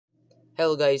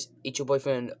Hello guys, it's your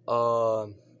boyfriend Robotive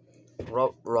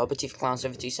Clown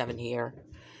 727 here,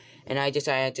 and I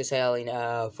decided to sell in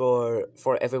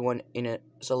for everyone in a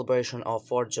celebration of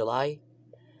 4th July,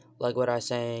 like what I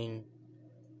saying.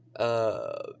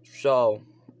 So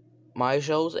my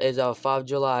shows is 5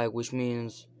 July, which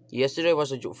means yesterday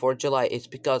was 4th July. It's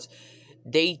because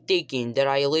they thinking that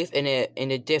I live in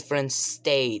a different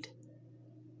state.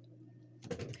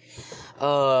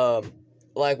 Like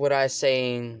what I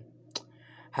saying.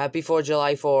 Happy 4th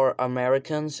July for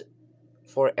Americans,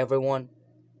 for everyone,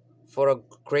 for a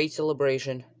great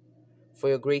celebration, for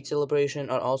your great celebration,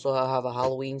 and also have a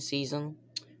Halloween season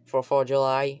for 4th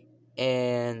July,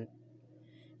 and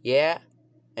yeah,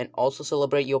 and also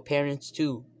celebrate your parents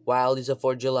too while it's a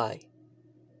 4th July.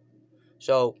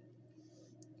 So,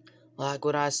 like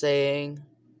what I was saying,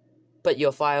 put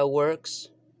your fireworks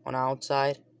on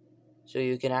outside so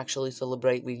you can actually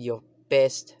celebrate with your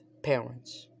best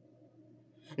parents.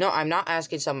 No, I'm not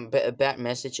asking some bad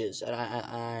messages.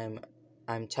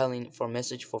 I'm telling for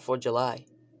message for 4th July.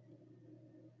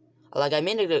 Like I'm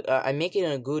making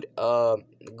a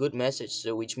good message,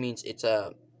 so which means it's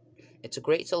a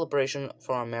great celebration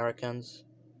for Americans.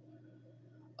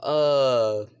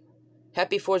 Uh,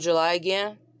 Happy 4th July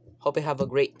again. Hope you have a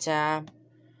great time.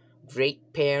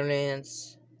 Great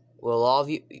parents. We love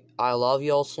you. I love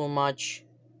you all so much.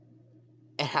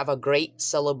 And have a great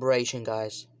celebration,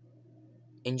 guys.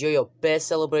 Enjoy your best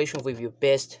celebration with your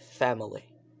best family.